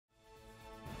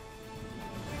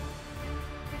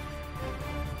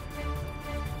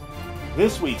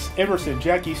This week's Emerson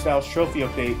Jackie Stiles Trophy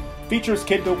update features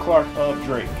Kyndal Clark of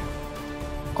Drake.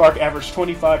 Clark averaged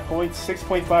 25 points,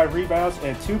 6.5 rebounds,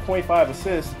 and 2.5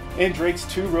 assists in Drake's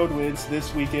 2 road wins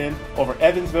this weekend over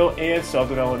Evansville and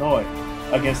Southern Illinois.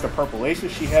 Against the Purple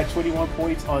Aces, she had 21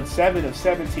 points on 7 of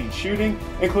 17 shooting,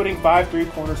 including 5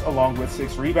 three-pointers along with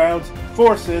 6 rebounds,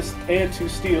 4 assists, and 2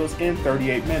 steals in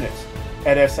 38 minutes.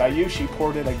 At SIU, she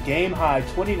poured in a game-high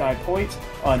 29 points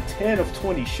on 10 of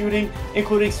 20 shooting,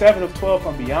 including 7 of 12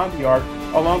 from beyond the arc,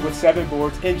 along with 7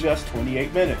 boards in just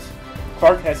 28 minutes.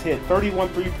 Clark has hit 31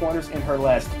 three-pointers in her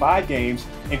last 5 games,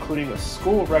 including a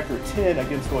school record 10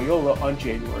 against Loyola on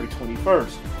January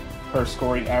 21st. Her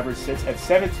scoring average sits at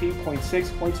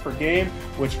 17.6 points per game,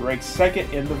 which ranks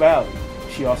second in the Valley.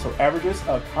 She also averages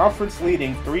a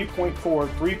conference-leading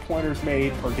 3.4 three-pointers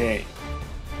made per game.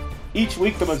 Each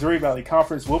week, the Missouri Valley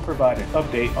Conference will provide an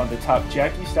update on the top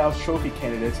Jackie Stiles Trophy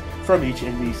candidates from each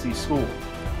MVC school.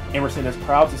 Emerson is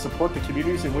proud to support the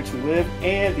communities in which we live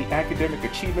and the academic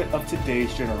achievement of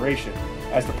today's generation.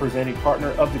 As the presenting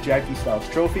partner of the Jackie Stiles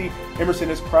Trophy, Emerson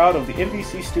is proud of the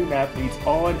MVC student athletes'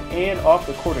 on and off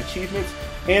the court achievements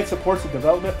and supports the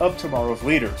development of tomorrow's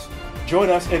leaders. Join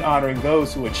us in honoring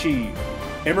those who achieve.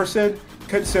 Emerson,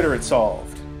 consider it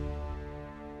solved.